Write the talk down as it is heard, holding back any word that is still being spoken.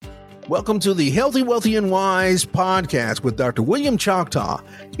Welcome to the Healthy, Wealthy, and Wise podcast with Dr. William Choctaw,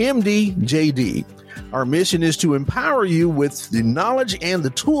 MD, JD. Our mission is to empower you with the knowledge and the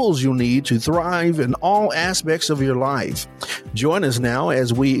tools you'll need to thrive in all aspects of your life. Join us now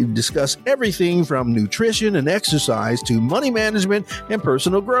as we discuss everything from nutrition and exercise to money management and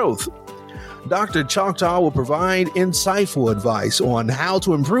personal growth. Dr. Choctaw will provide insightful advice on how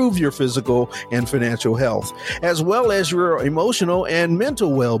to improve your physical and financial health, as well as your emotional and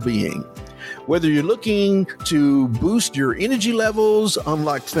mental well-being. Whether you're looking to boost your energy levels,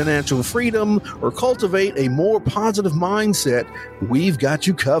 unlock financial freedom, or cultivate a more positive mindset, we've got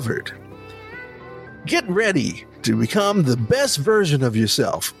you covered. Get ready to become the best version of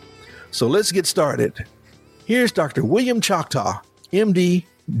yourself. So let's get started. Here's Dr. William Choctaw, MD,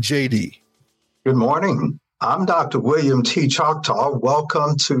 JD. Good morning. I'm Dr. William T. Choctaw.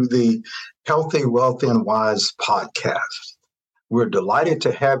 Welcome to the Healthy, Wealthy, and Wise podcast. We're delighted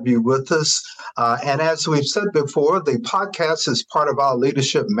to have you with us. And as we've said before, the podcast is part of our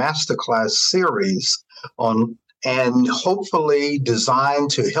Leadership Masterclass series and hopefully designed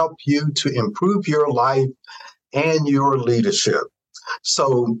to help you to improve your life and your leadership.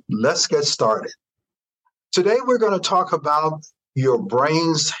 So let's get started. Today, we're going to talk about your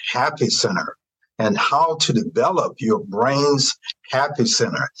brain's happy center and how to develop your brain's happy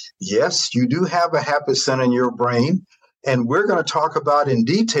center. Yes, you do have a happy center in your brain, and we're going to talk about in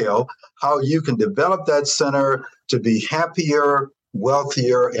detail how you can develop that center to be happier,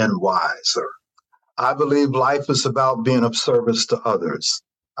 wealthier, and wiser. I believe life is about being of service to others.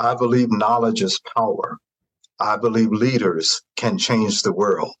 I believe knowledge is power. I believe leaders can change the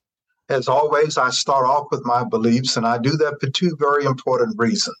world. As always, I start off with my beliefs, and I do that for two very important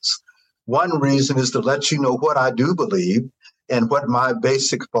reasons. One reason is to let you know what I do believe and what my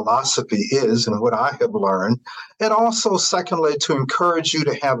basic philosophy is and what I have learned. And also, secondly, to encourage you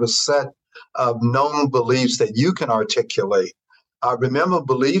to have a set of known beliefs that you can articulate. Remember,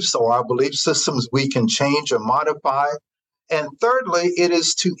 beliefs or our belief systems we can change or modify. And thirdly, it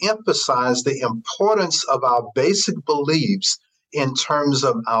is to emphasize the importance of our basic beliefs in terms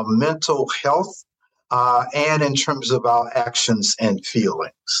of our mental health and in terms of our actions and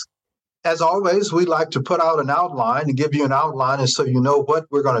feelings. As always, we like to put out an outline and give you an outline and so you know what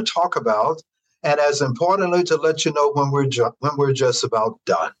we're going to talk about. And as importantly, to let you know when we're just about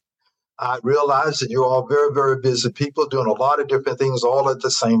done. I realize that you're all very, very busy people doing a lot of different things all at the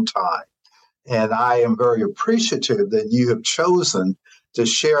same time. And I am very appreciative that you have chosen to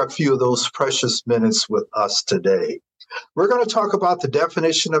share a few of those precious minutes with us today. We're going to talk about the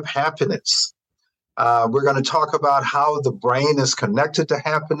definition of happiness. We're going to talk about how the brain is connected to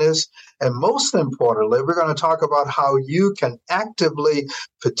happiness. And most importantly, we're going to talk about how you can actively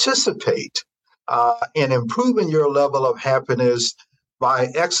participate in improving your level of happiness by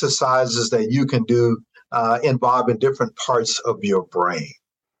exercises that you can do involving different parts of your brain.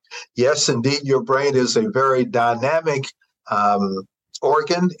 Yes, indeed, your brain is a very dynamic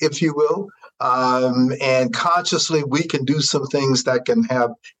organ, if you will. And consciously, we can do some things that can have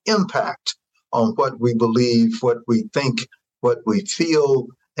impact on what we believe, what we think, what we feel,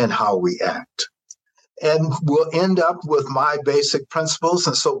 and how we act. And we'll end up with my basic principles.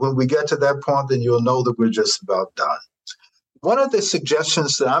 And so when we get to that point, then you'll know that we're just about done. One of the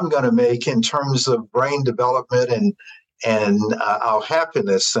suggestions that I'm going to make in terms of brain development and our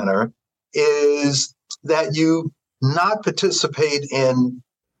happiness center is that you not participate in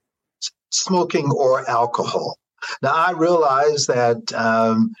smoking or alcohol. Now, I realize that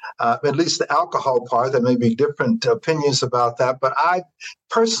at least the alcohol part, there may be different opinions about that, but I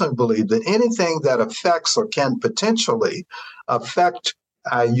personally believe that anything that affects or can potentially affect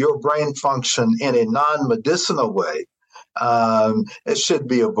your brain function in a non-medicinal way, it should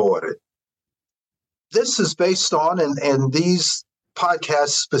be avoided. This is based on, and these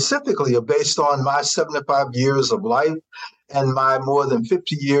podcasts specifically are based on my 75 years of life and my more than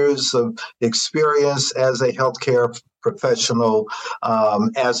 50 years of experience as a healthcare professional,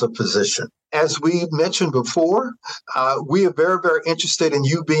 as a physician. As we mentioned before, we are very, very interested in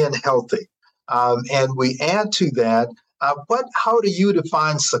you being healthy. And we add to that, how do you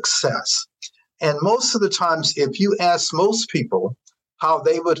define success? And most of the times, if you ask most people how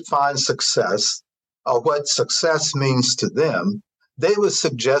they would find success or what success means to them, they would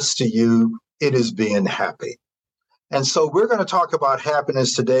suggest to you it is being happy. And so we're going to talk about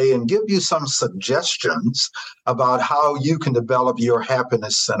happiness today and give you some suggestions about how you can develop your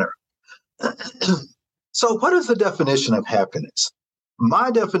happiness center. So what is the definition of happiness?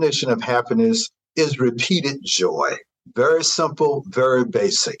 My definition of happiness is repeated joy. Very simple, very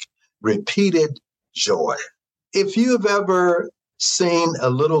basic. Repeated joy. If you've ever seen a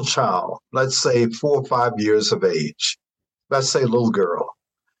little child, let's say 4 or 5 years of age, let's say a little girl,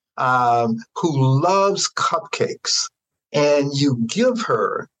 who loves cupcakes, and you give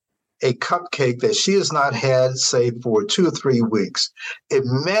her a cupcake that she has not had, say, for 2 or 3 weeks.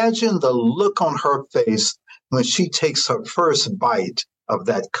 Imagine the look on her face when she takes her first bite of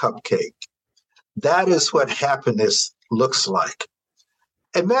that cupcake. That is what happiness looks like.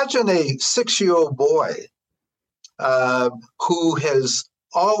 Imagine a 6-year-old boy who has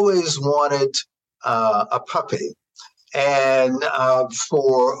always wanted a puppy. And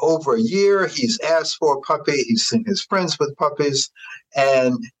for over a year, he's asked for a puppy. He's seen his friends with puppies.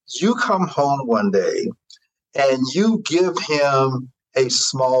 And you come home one day and you give him a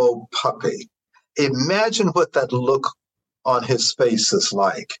small puppy. Imagine what that look on his face is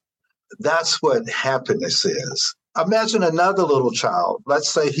like. That's what happiness is. Imagine another little child. Let's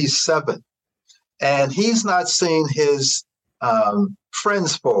say he's 7 and he's not seen his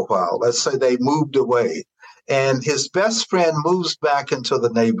friends for a while. Let's say they moved away. And his best friend moves back into the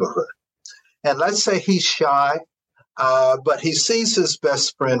neighborhood. And let's say he's shy, but he sees his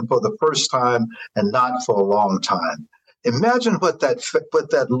best friend for the first time and not for a long time. Imagine what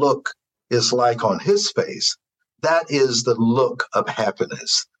that look is like on his face. That is the look of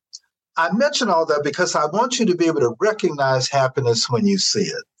happiness. I mention all that because I want you to be able to recognize happiness when you see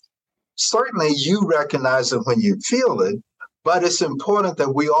it. Certainly you recognize it when you feel it, but it's important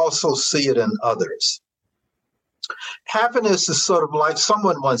that we also see it in others. Happiness is sort of like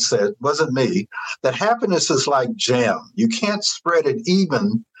someone once said, wasn't me, that happiness is like jam. You can't spread it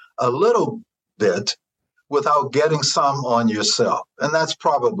even a little bit without getting some on yourself. And that's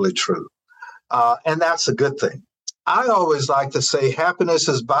probably true. And that's a good thing. I always like to say happiness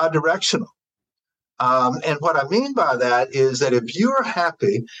is bidirectional. And what I mean by that is that if you're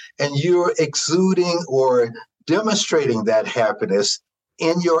happy and you're exuding or demonstrating that happiness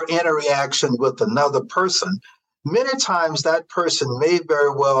in your interaction with another person, many times that person may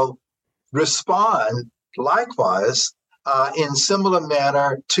very well respond likewise in similar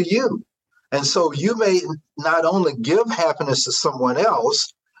manner to you. And so you may not only give happiness to someone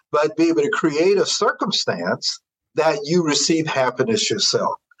else, but be able to create a circumstance that you receive happiness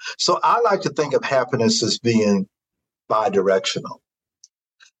yourself. So I like to think of happiness as being bidirectional.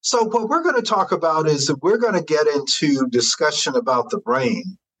 So what we're going to talk about is that we're going to get into discussion about the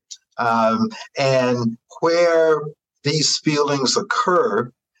brain and where these feelings occur.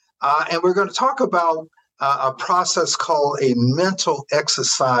 And we're going to talk about a process called a mental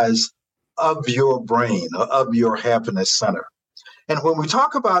exercise of your brain, of your happiness center. And when we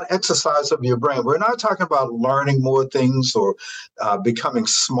talk about exercise of your brain, we're not talking about learning more things or becoming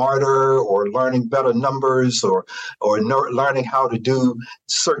smarter or learning better numbers or learning how to do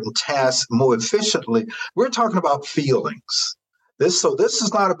certain tasks more efficiently. We're talking about feelings. So this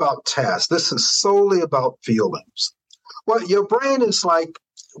is not about tasks. This is solely about feelings. Well, your brain is like,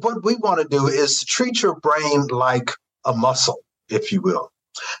 what we want to do is to treat your brain like a muscle, if you will.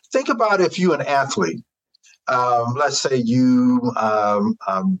 Think about if you're an athlete. Let's say you run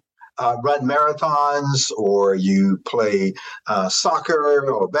marathons or you play soccer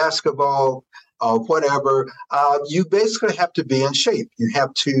or basketball or whatever. You basically have to be in shape. You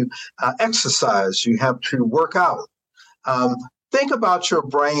have to exercise. You have to work out. Think about your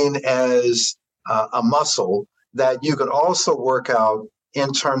brain as a muscle that you can also work out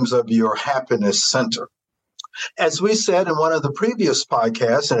in terms of your happiness center. As we said in one of the previous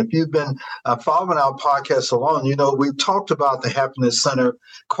podcasts, and if you've been following our podcast along, you know, we've talked about the happiness center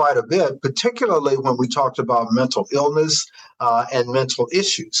quite a bit, particularly when we talked about mental illness and mental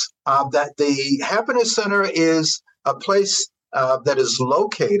issues. That the happiness center is a place that is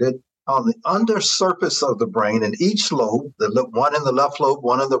located on the undersurface of the brain in each lobe, one in the left lobe,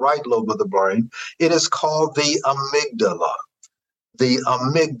 one in the right lobe of the brain. It is called the amygdala. The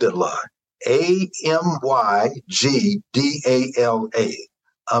amygdala. AMYGDALA,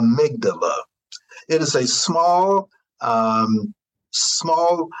 amygdala. It is a small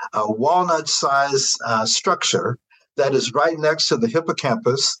walnut-sized structure that is right next to the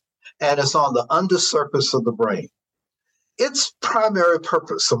hippocampus and is on the undersurface of the brain. Its primary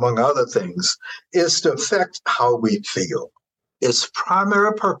purpose, among other things, is to affect how we feel. Its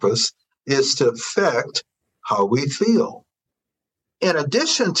primary purpose is to affect how we feel. In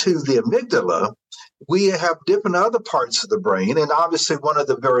addition to the amygdala, we have different other parts of the brain. And obviously, one of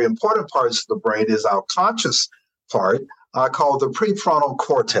the very important parts of the brain is our conscious part called the prefrontal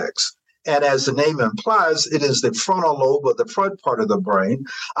cortex. And as the name implies, it is the frontal lobe or the front part of the brain.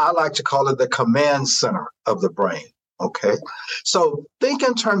 I like to call it the command center of the brain, Okay, so think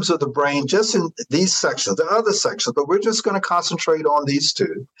in terms of the brain, just in these sections, the other sections, but we're just going to concentrate on these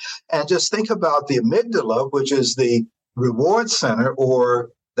two. And just think about the amygdala, which is the reward center or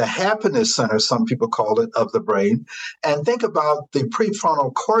the happiness center, some people call it, of the brain. And think about the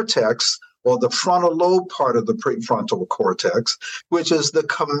prefrontal cortex or the frontal lobe part of the prefrontal cortex, which is the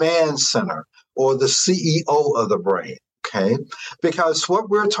command center or the CEO of the brain. Okay, because what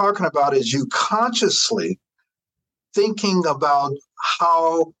we're talking about is you consciously thinking about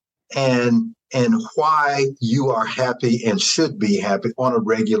how and why you are happy and should be happy on a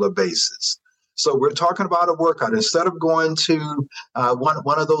regular basis. So we're talking about a workout. Instead of going to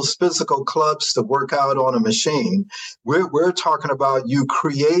one of those physical clubs to work out on a machine, we're talking about you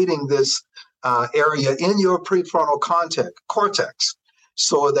creating this area in your prefrontal cortex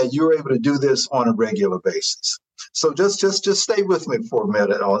so that you're able to do this on a regular basis. So just stay with me for a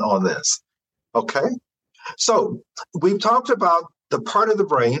minute on this. Okay? So we've talked about the part of the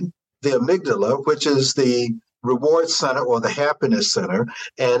brain, the amygdala, which is the reward center or the happiness center,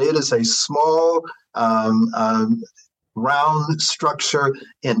 and it is a small round structure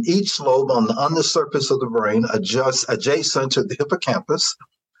in each lobe on the undersurface of the brain, adjacent to the hippocampus.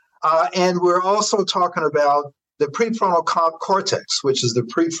 And we're also talking about the prefrontal cortex, which is the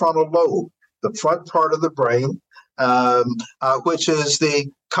prefrontal lobe, the front part of the brain, which is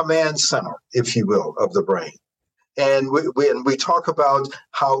the command center, if you will, of the brain. And we talk about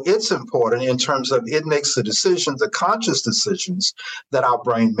how it's important in terms of it makes the decisions, the conscious decisions that our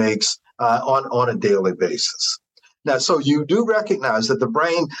brain makes on a daily basis. Now, so you do recognize that the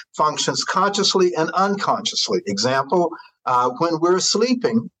brain functions consciously and unconsciously. Example, when we're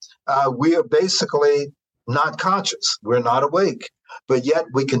sleeping, we are basically not conscious. We're not awake. But yet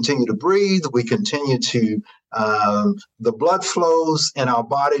we continue to breathe, we continue to, the blood flows in our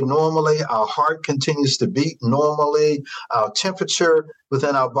body normally, our heart continues to beat normally, our temperature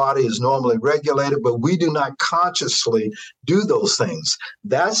within our body is normally regulated, but we do not consciously do those things.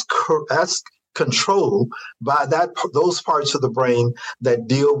 That's controlled by those parts of the brain that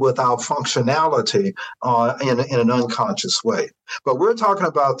deal with our functionality in an unconscious way. But we're talking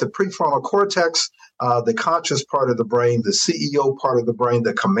about the prefrontal cortex, the conscious part of the brain, the CEO part of the brain,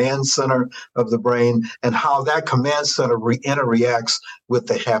 the command center of the brain, and how that command center interacts with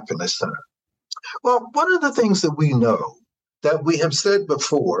the happiness center. Well, one of the things that we know that we have said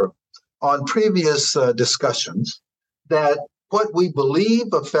before on previous discussions, that what we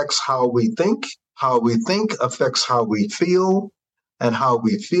believe affects how we think affects how we feel, and how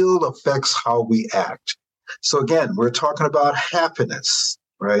we feel affects how we act. So again, we're talking about happiness,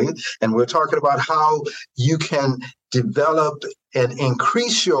 right? And we're talking about how you can develop and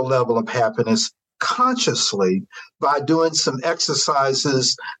increase your level of happiness consciously by doing some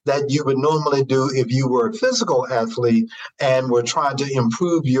exercises that you would normally do if you were a physical athlete and were trying to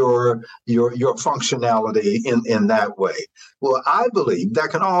improve your functionality in that way. Well, I believe that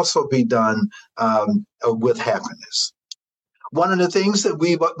can also be done with happiness. One of the things that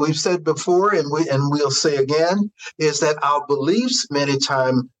we've said before, and we'll say again, is that our beliefs many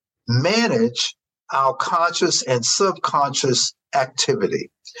times manage our conscious and subconscious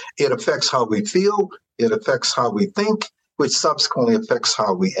activity. It affects how we feel, it affects how we think, which subsequently affects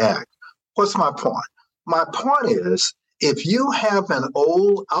how we act. What's my point? My point is, if you have an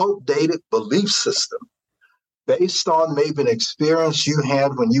old, outdated belief system based on maybe an experience you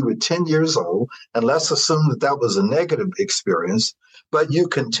had when you were 10 years old, and let's assume that was a negative experience, but you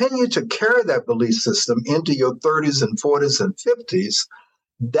continue to carry that belief system into your 30s and 40s and 50s,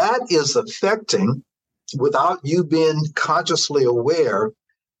 that is affecting, without you being consciously aware,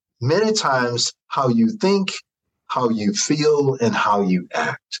 many times how you think, how you feel, and how you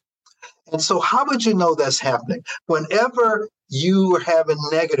act. And so how would you know that's happening? Whenever you are having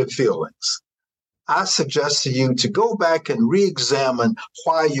negative feelings, I suggest to you to go back and re-examine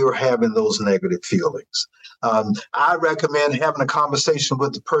why you're having those negative feelings. I recommend having a conversation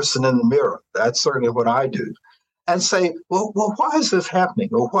with the person in the mirror. That's certainly what I do. And say, well, why is this happening?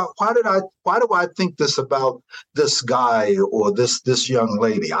 Or why do I think this about this guy or this young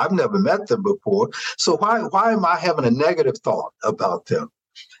lady? I've never met them before. So why am I having a negative thought about them?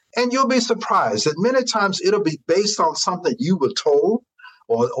 And you'll be surprised that many times it'll be based on something you were told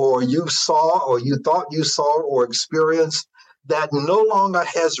or you saw or you thought you saw or experienced that no longer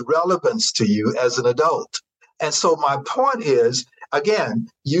has relevance to you as an adult. And so my point is, again,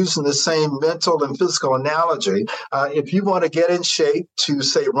 using the same mental and physical analogy, if you want to get in shape to,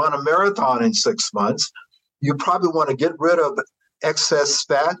 say, run a marathon in 6 months, you probably want to get rid of excess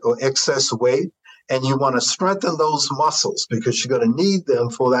fat or excess weight and you want to strengthen those muscles because you're going to need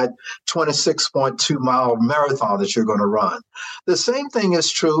them for that 26.2-mile marathon that you're going to run. The same thing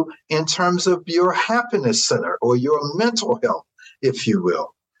is true in terms of your happiness center or your mental health, if you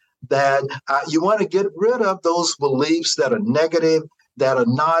will, that you want to get rid of those beliefs that are negative, that are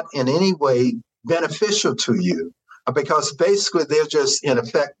not in any way beneficial to you, because basically they're just in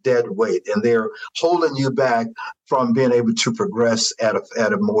effect dead weight and they're holding you back from being able to progress at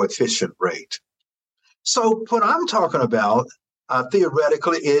a more efficient rate. So what I'm talking about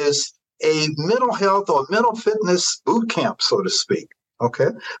theoretically is a mental health or mental fitness boot camp, so to speak. Okay,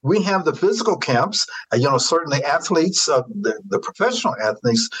 we have the physical camps. Certainly athletes, the professional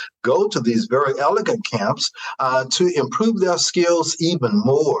athletes, go to these very elegant camps to improve their skills even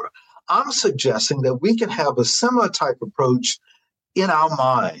more. I'm suggesting that we can have a similar type approach in our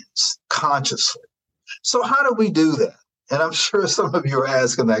minds consciously. So how do we do that? And I'm sure some of you are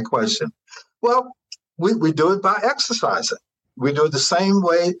asking that question. Well, we do it by exercising. We do it the same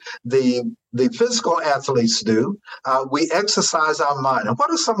way the physical athletes do. We exercise our mind. And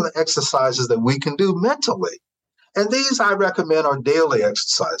what are some of the exercises that we can do mentally? And these I recommend are daily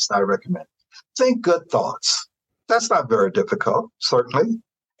exercises. I recommend. Think good thoughts. That's not very difficult, certainly.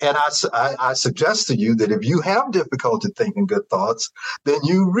 And I suggest to you that if you have difficulty thinking good thoughts, then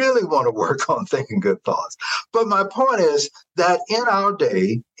you really want to work on thinking good thoughts. But my point is that in our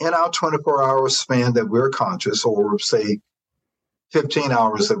day, in our 24-hour span that we're conscious, or say 15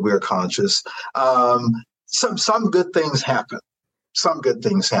 hours that we're conscious, some good things happen. Some good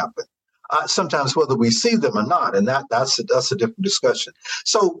things happen. Sometimes whether we see them or not, and that's a different discussion.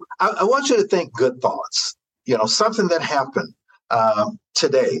 So I want you to think good thoughts. Something that happened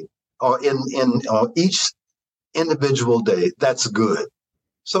today or in each individual day that's good.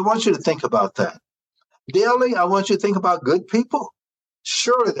 So I want you to think about that. Daily, I want you to think about good people.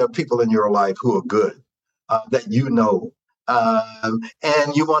 Surely there are people in your life who are good that you know.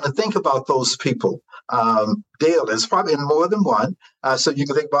 And you want to think about those people daily. It's probably more than one. So you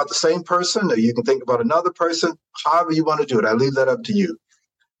can think about the same person or you can think about another person, however you want to do it. I leave that up to you.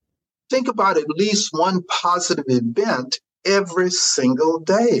 Think about at least one positive event every single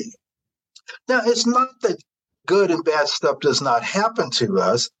day. Now, it's not that good and bad stuff does not happen to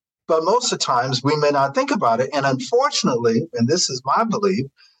us, but most of the times we may not think about it. And unfortunately, and this is my belief,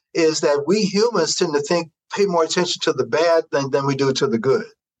 is that we humans tend to pay more attention to the bad than we do to the good,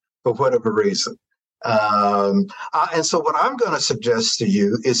 for whatever reason. And so what I'm going to suggest to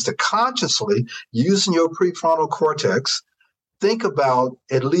you is to consciously, using your prefrontal cortex, think about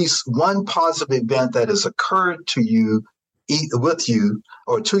at least one positive event that has occurred to you, with you,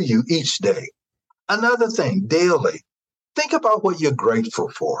 or to you each day. Another thing, daily, think about what you're grateful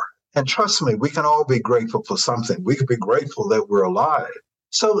for. And trust me, we can all be grateful for something. We could be grateful that we're alive.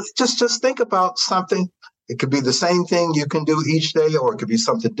 So just think about something. It could be the same thing you can do each day, or it could be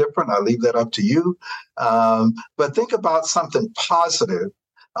something different. I leave that up to you. But think about something positive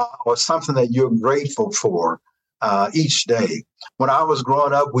or something that you're grateful for each day. When I was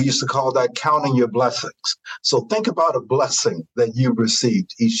growing up, we used to call that counting your blessings. So think about a blessing that you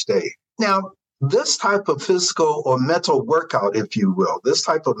received each day. Now, this type of physical or mental workout, if you will, this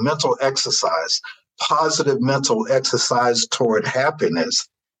type of mental exercise, positive mental exercise toward happiness,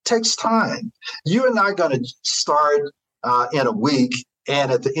 takes time. You are not going to start in a week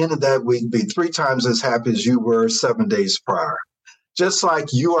and at the end of that week be 3 times as happy as you were 7 days prior. Just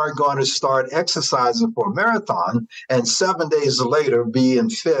like you are going to start exercising for a marathon and 7 days later be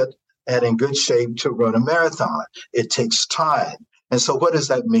fit and in good shape to run a marathon. It takes time. And so what does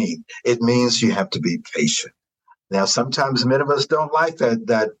that mean? It means you have to be patient. Now, sometimes many of us don't like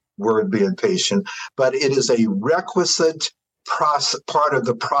that word being patient, but it is a requisite part of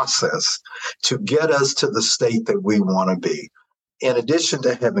the process to get us to the state that we want to be. In addition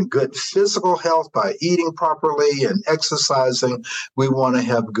to having good physical health by eating properly and exercising, we want to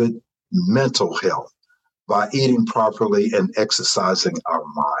have good mental health by eating properly and exercising our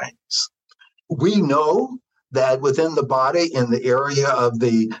minds. We know that within the body, in the area of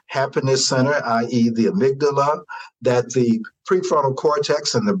the happiness center, i.e. the amygdala, that the prefrontal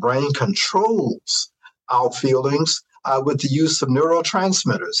cortex in the brain controls our feelings with the use of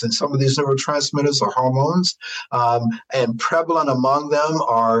neurotransmitters. And some of these neurotransmitters are hormones, and prevalent among them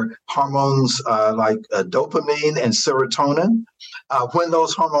are hormones like dopamine and serotonin. When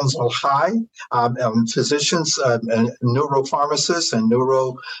those hormones are high, physicians, and neuropharmacists and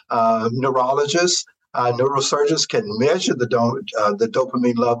neurologists, neurosurgeons can measure the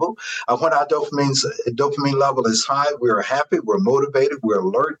dopamine level. When our dopamine level is high, we're happy, we're motivated, we're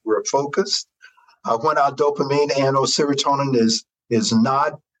alert, we're focused. When our dopamine and or serotonin is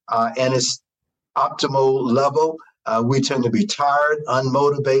not, and it's optimal level. We tend to be tired,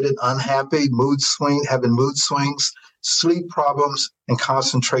 unmotivated, unhappy, having mood swings, sleep problems, and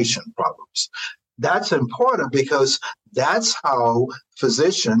concentration problems. That's important because that's how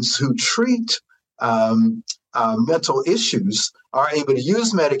physicians who treat mental issues are able to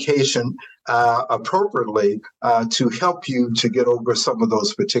use medication appropriately to help you to get over some of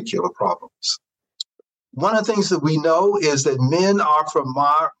those particular problems. One of the things that we know is that men are from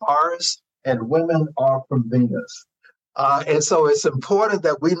Mars and women are from Venus. And so it's important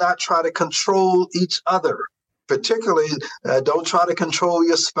that we not try to control each other. Particularly, don't try to control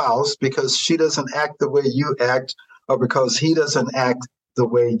your spouse because she doesn't act the way you act or because he doesn't act the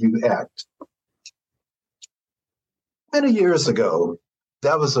way you act. Many years ago,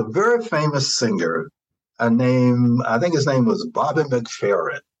 there was a very famous singer, I think his name was Bobby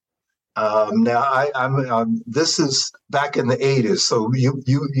McFerrin. This is back in the 80s, so you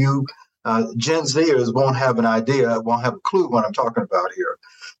Gen Zers won't have an idea, won't have a clue what I'm talking about here.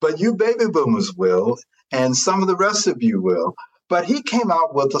 But you baby boomers will, and some of the rest of you will. But he came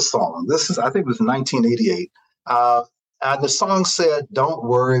out with a song. I think it was 1988. And the song said, "Don't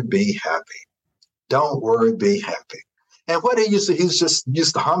worry, be happy. Don't worry, be happy." And what he used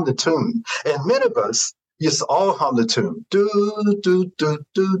to hum the tune. And many of us used to all hum the tune. Do, do, do,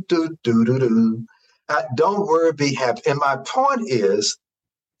 do, do, do, do, do. Don't worry, be happy. And my point is,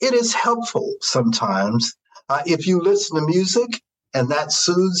 it is helpful sometimes if you listen to music and that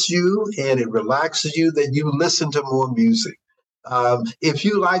soothes you and it relaxes you, then you listen to more music. If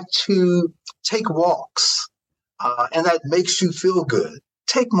you like to take walks and that makes you feel good,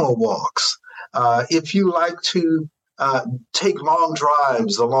 take more walks. If you like to take long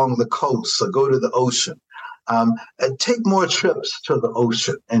drives along the coast or go to the ocean, and take more trips to the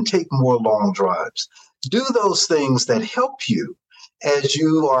ocean and take more long drives. Do those things that help you as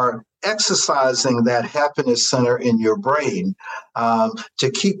you are exercising that happiness center in your brain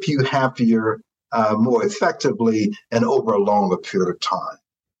to keep you happier more effectively and over a longer period of time.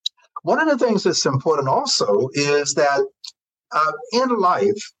 One of the things that's important also is that in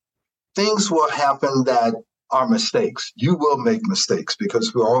life, things will happen that are mistakes. You will make mistakes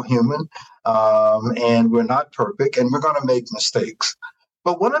because we're all human and we're not perfect and we're going to make mistakes.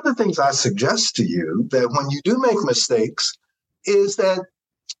 But one of the things I suggest to you that when you do make mistakes is that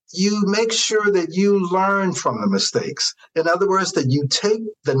you make sure that you learn from the mistakes. In other words, that you take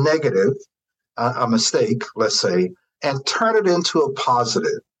the negative, a mistake, let's say, and turn it into a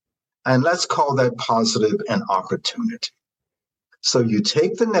positive. And let's call that positive an opportunity. So you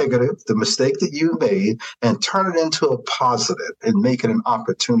take the negative, the mistake that you made, and turn it into a positive and make it an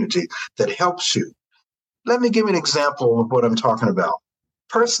opportunity that helps you. Let me give you an example of what I'm talking about.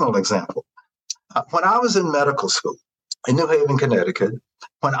 Personal example. When I was in medical school in New Haven, Connecticut,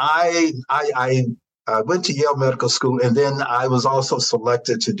 when I went to Yale Medical School, and then I was also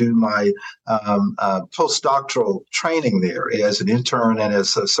selected to do my postdoctoral training there as an intern and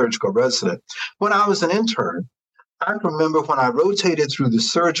as a surgical resident. When I was an intern, I remember when I rotated through the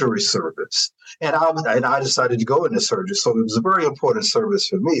surgery service, and I decided to go into surgery, so it was a very important service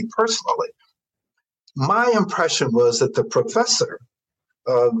for me personally. My impression was that the professor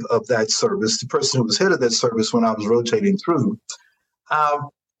of that service, the person who was head of that service when I was rotating through,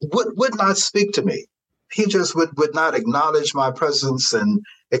 would not speak to me. He just would not acknowledge my presence and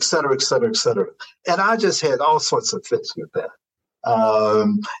et cetera, et cetera, et cetera. And I just had all sorts of fits with that.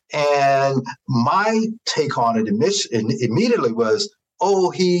 And my take on it immediately was, oh,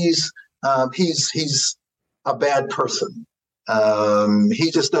 he's a bad person.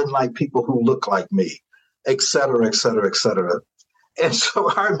 He just doesn't like people who look like me, et cetera, et cetera, et cetera. And so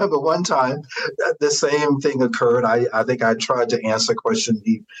I remember one time the same thing occurred. I think I tried to answer a question.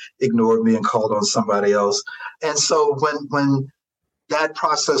 He ignored me and called on somebody else. And so when that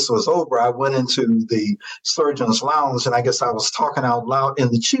process was over, I went into the surgeon's lounge, and I guess I was talking out loud,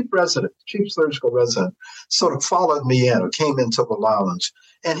 and the chief surgical resident sort of followed me in or came into the lounge.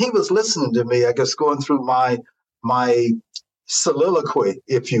 And he was listening to me, I guess, going through my soliloquy,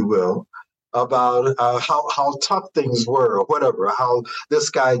 if you will, about how tough things were or whatever, how this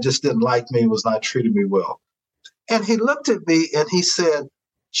guy just didn't like me, was not treating me well. And he looked at me and he said,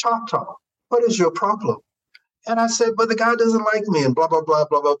 "Choctaw, what is your problem?" And I said, "But the guy doesn't like me," and blah, blah, blah,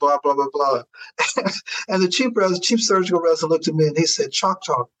 blah, blah, blah, blah, blah, blah. And the chief surgical resident looked at me and he said,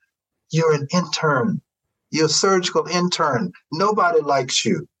 "Choctaw, you're an intern. You're a surgical intern. Nobody likes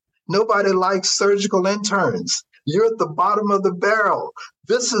you. Nobody likes surgical interns. You're at the bottom of the barrel.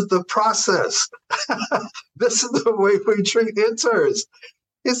 This is the process. This is the way we treat interns."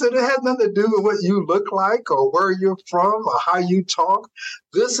 He said, it had nothing to do with what you look like or where you're from or how you talk.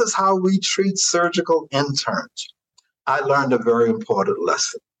 This is how we treat surgical interns. I learned a very important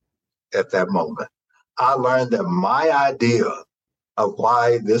lesson at that moment. I learned that my idea of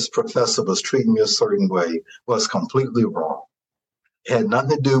why this professor was treating me a certain way was completely wrong. It had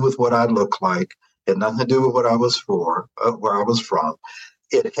nothing to do with what I looked like. It had nothing to do with what I was for, where I was from.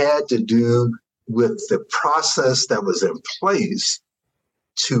 It had to do with the process that was in place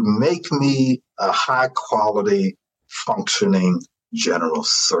to make me a high quality functioning general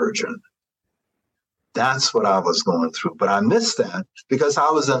surgeon. That's what I was going through. But I missed that because I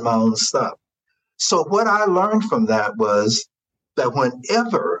was in my own stuff. So what I learned from that was that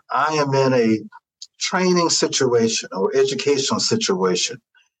whenever I am in a training situation or educational situation,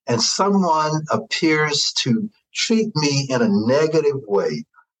 and someone appears to treat me in a negative way,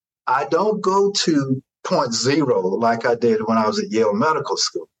 I don't go to point zero like I did when I was at Yale Medical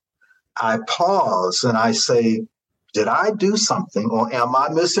School. I pause and I say, did I do something or am I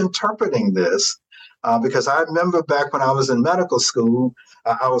misinterpreting this? Because I remember back when I was in medical school,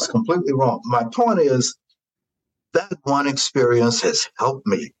 I was completely wrong. My point is that one experience has helped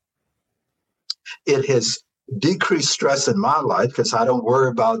me. It has decreased stress in my life because I don't worry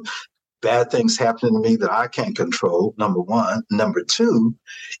about bad things happening to me that I can't control, number one. Number two,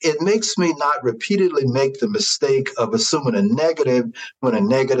 it makes me not repeatedly make the mistake of assuming a negative when a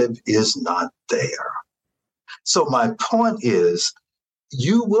negative is not there. So my point is,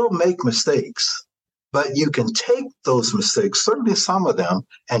 you will make mistakes, but you can take those mistakes, certainly some of them,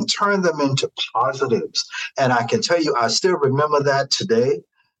 and turn them into positives. And I can tell you, I still remember that today.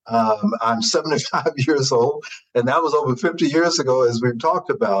 I'm 75 years old, and that was over 50 years ago, as we've talked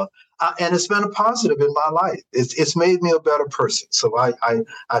about. And it's been a positive in my life. It's made me a better person. So I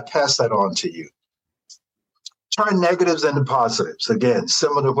pass that on to you. Turn negatives into positives. Again,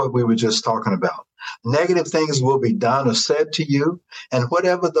 similar to what we were just talking about. Negative things will be done or said to you, and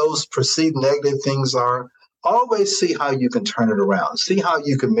whatever those perceived negative things are, always see how you can turn it around. See how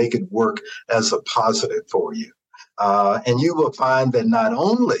you can make it work as a positive for you. And you will find that not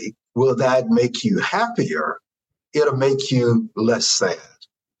only will that make you happier, it'll make you less sad.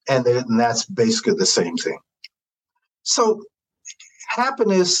 And that's basically the same thing. So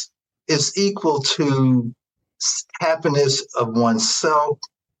happiness is equal to happiness of oneself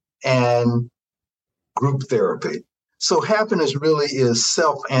and group therapy. So happiness really is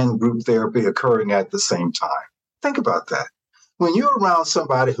self and group therapy occurring at the same time. Think about that. When you're around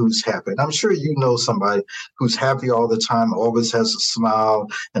somebody who's happy, and I'm sure you know somebody who's happy all the time, always has a smile,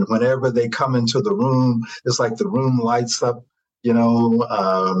 and whenever they come into the room, it's like the room lights up,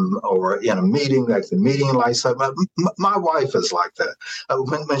 or in a meeting, like the meeting lights up. My wife is like that.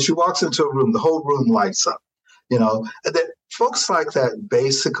 When she walks into a room, the whole room lights up. That folks like that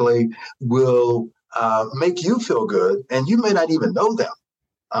basically will make you feel good, and you may not even know them.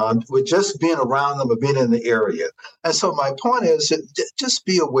 With just being around them or being in the area. And so my point is just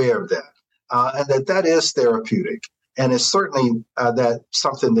be aware of that, and that is therapeutic. And it's certainly that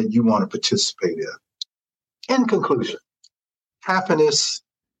something that you want to participate in. In conclusion, happiness,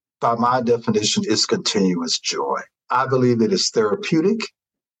 by my definition, is continuous joy. I believe it is therapeutic.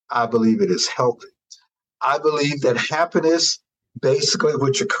 I believe it is healthy. I believe that happiness, basically,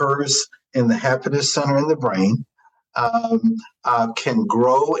 which occurs in the happiness center in the brain, can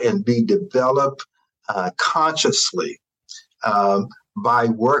grow and be developed consciously by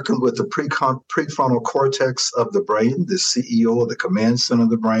working with the prefrontal cortex of the brain, the CEO, the command center of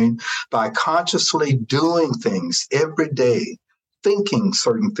the brain, by consciously doing things every day, thinking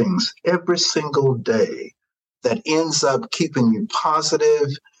certain things every single day that ends up keeping you positive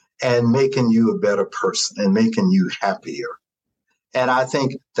and making you a better person and making you happier. And I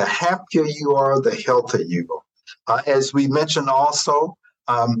think the happier you are, the healthier you are. As we mentioned also,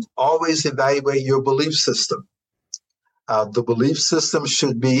 always evaluate your belief system. The belief system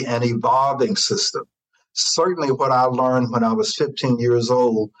should be an evolving system. Certainly what I learned when I was 15 years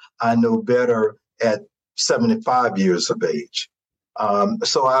old, I know better at 75 years of age.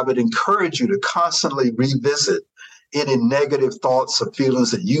 So I would encourage you to constantly revisit any negative thoughts or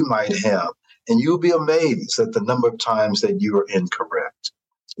feelings that you might have, and you'll be amazed at the number of times that you are incorrect.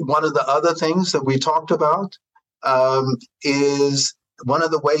 One of the other things that we talked about is one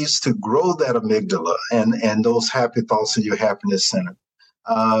of the ways to grow that amygdala and those happy thoughts in your happiness center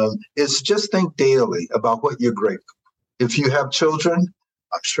is just think daily about what you're grateful for. If you have children,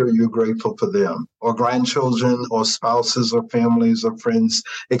 I'm sure you're grateful for them, or grandchildren, or spouses, or families, or friends,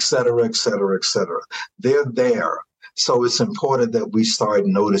 et cetera, et cetera, et cetera. They're there. So it's important that we start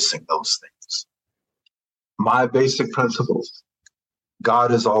noticing those things. My basic principles: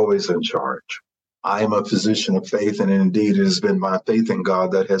 God is always in charge. I am a physician of faith, and indeed it has been my faith in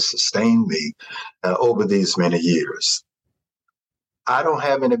God that has sustained me over these many years. I don't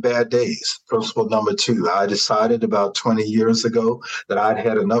have any bad days. Principle number 2, I decided about 20 years ago that I'd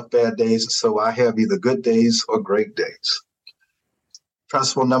had enough bad days, so I have either good days or great days.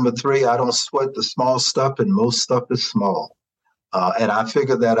 Principle number 3, I don't sweat the small stuff, and most stuff is small. And I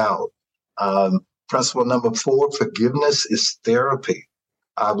figured that out. Principle number 4, forgiveness is therapy.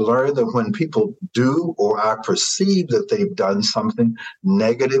 I've learned that when people do or I perceive that they've done something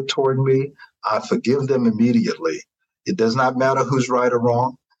negative toward me, I forgive them immediately. It does not matter who's right or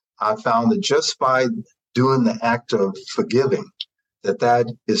wrong. I found that just by doing the act of forgiving,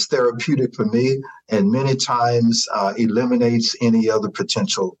 that is therapeutic for me and many times eliminates any other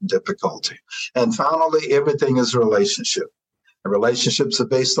potential difficulty. And finally, everything is a relationship. And relationships are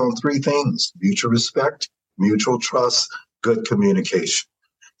based on 3 things: mutual respect, mutual trust, good communication.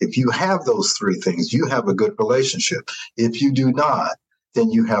 If you have those 3 things, you have a good relationship. If you do not,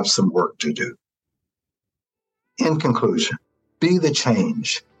 then you have some work to do. In conclusion, be the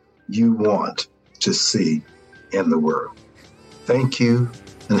change you want to see in the world. Thank you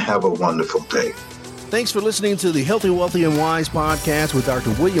and have a wonderful day. Thanks for listening to the Healthy, Wealthy, and Wise podcast with Dr.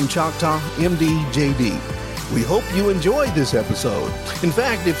 William Choctaw, MD, JD. We hope you enjoyed this episode. In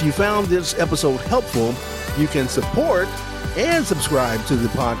fact, if you found this episode helpful, you can support and subscribe to the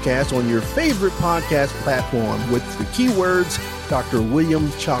podcast on your favorite podcast platform with the keywords Dr.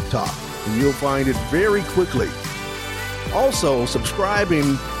 William Choctaw, and you'll find it very quickly. Also,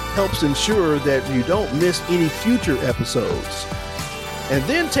 subscribing helps ensure that you don't miss any future episodes. And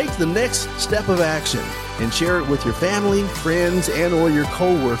then take the next step of action and share it with your family, friends, and or your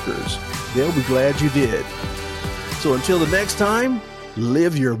coworkers. They'll be glad you did. So until the next time,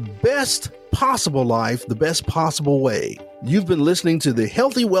 live your best possible life the best possible way. You've been listening to the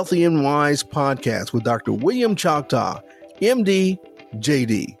Healthy, Wealthy, and Wise podcast with Dr. William Choctaw, MD,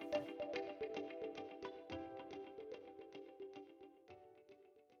 JD.